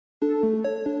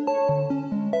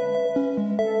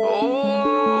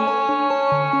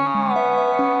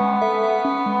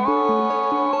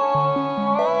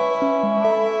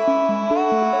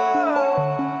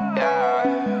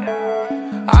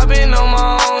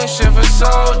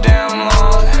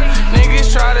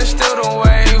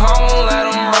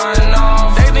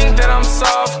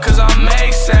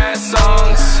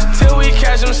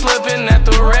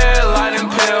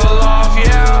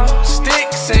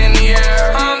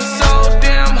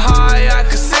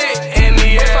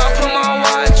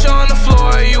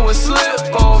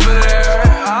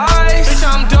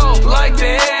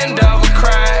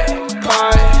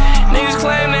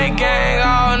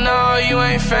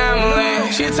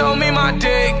told me my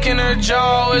dick in her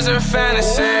jaw is her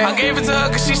fantasy. I gave it to her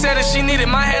cause she said that she needed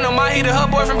my hand on my heater. Her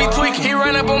boyfriend be tweaking. He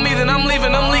ran up on me, then I'm leaving,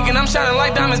 I'm leaking. I'm shining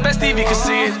like diamonds, best TV can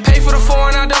see it. Pay for the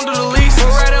foreign, I don't do the lease.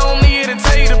 Beretta on me, it'll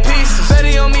tell you the pieces.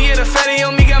 Fetty on me, yeah, the fatty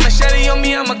on me. Got machete on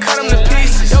me, I'ma cut him to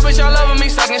pieces. Yo, bitch, y'all loving me,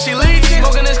 sucking, she leaking.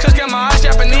 Smoking this kush, got my eyes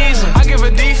Japanese. I give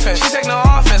her defense, she take no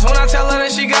offense. When I tell her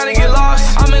that she gotta get lost,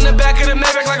 I'm in the back of the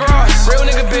Maybach like Ross. Real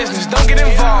nigga business, don't get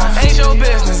involved. Ain't your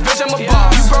business, bitch, I'm a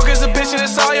boss. You broke as a bitch and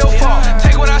it's all your fault.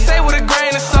 Take what I say with a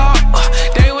grain of salt.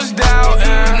 They was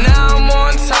doubting, now I'm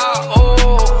on top.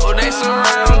 Oh, they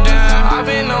surrounding. I've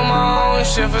been on my own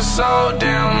shit for so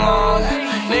damn long.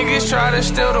 Niggas try to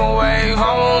steal the wave,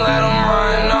 I won't let them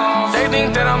run off. They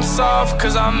think that I'm soft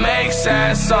cause I make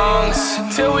sad songs,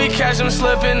 till we catch them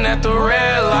slipping at the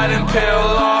red light and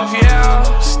peel off.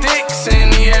 Yeah, sticks in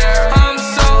the air, I'm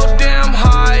so damn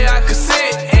high I could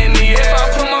sit in the air. If I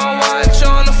put my watch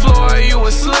on the floor you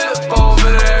would slip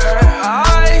over there.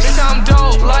 Bitch, I'm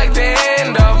dope like the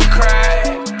end of a crack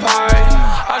pipe.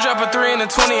 I drop a 3 and a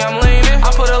 20, I'm leaning. I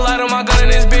put a light on my gun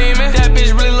and it's beaming. That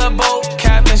bitch really love boat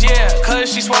captains, yeah, cause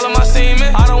she swallow my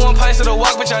semen. I don't want pints of the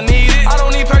walk, bitch, I need it. I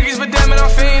don't need perkies, but damn it, I'm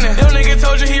fiending. Yo, nigga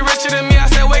told you he richer than me. I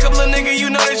said, wake up, little nigga, you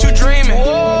know that you dreaming.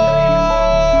 Whoa,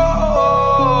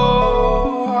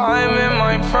 I'm in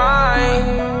my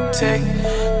prime. Tick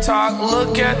tock,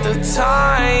 look at the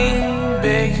time.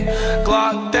 Big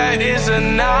Glock, that is a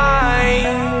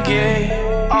 9. Get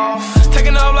off,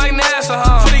 taking off like NASA,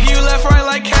 huh? For the you left, right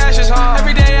like cashes, huh?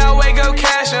 Every day I wake up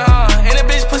cashing, huh? And a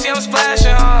bitch pussy, I'm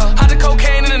splashing, huh? Hide the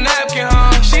cocaine in the napkin,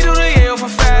 huh? She do the Yale for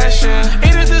fashion.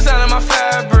 Haters designing my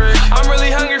fabric. I'm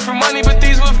really hungry for money, but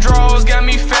these withdrawals got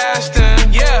me fasting.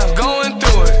 Yeah, going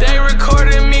through it. They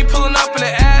recorded me pulling up in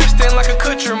the Ashton like a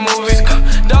Kutcher movie.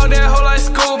 Dog that whole like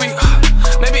Scooby,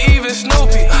 maybe even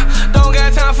Snoopy. Don't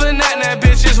got time for that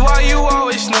bitches. Why you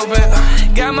always snooping?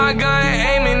 Got my gun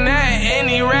aiming at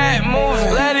any rat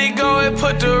moving. Let it go and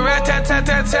put the rat tat tat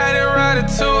tat tat and ride it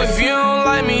to it. If you don't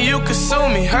like me, you can sue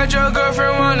me. Heard your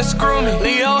girlfriend wanna screw me.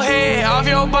 Leave your head off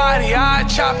your body, I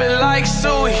chop it like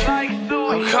suey.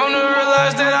 I've come to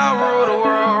realize that I rule the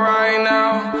world right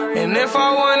now. And if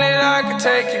I wanted, I could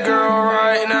take your girl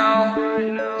right now.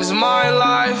 It's my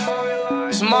life,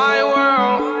 it's my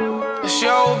world. It's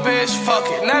your bitch, fuck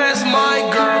it, now that's my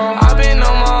girl. I've been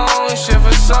on my own shit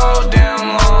for so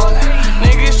damn long.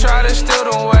 Niggas try to steal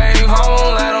the wave, I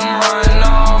won't let them run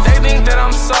off. They think that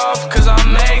I'm soft cause I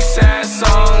make sad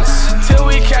songs, till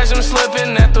we catch them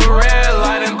slipping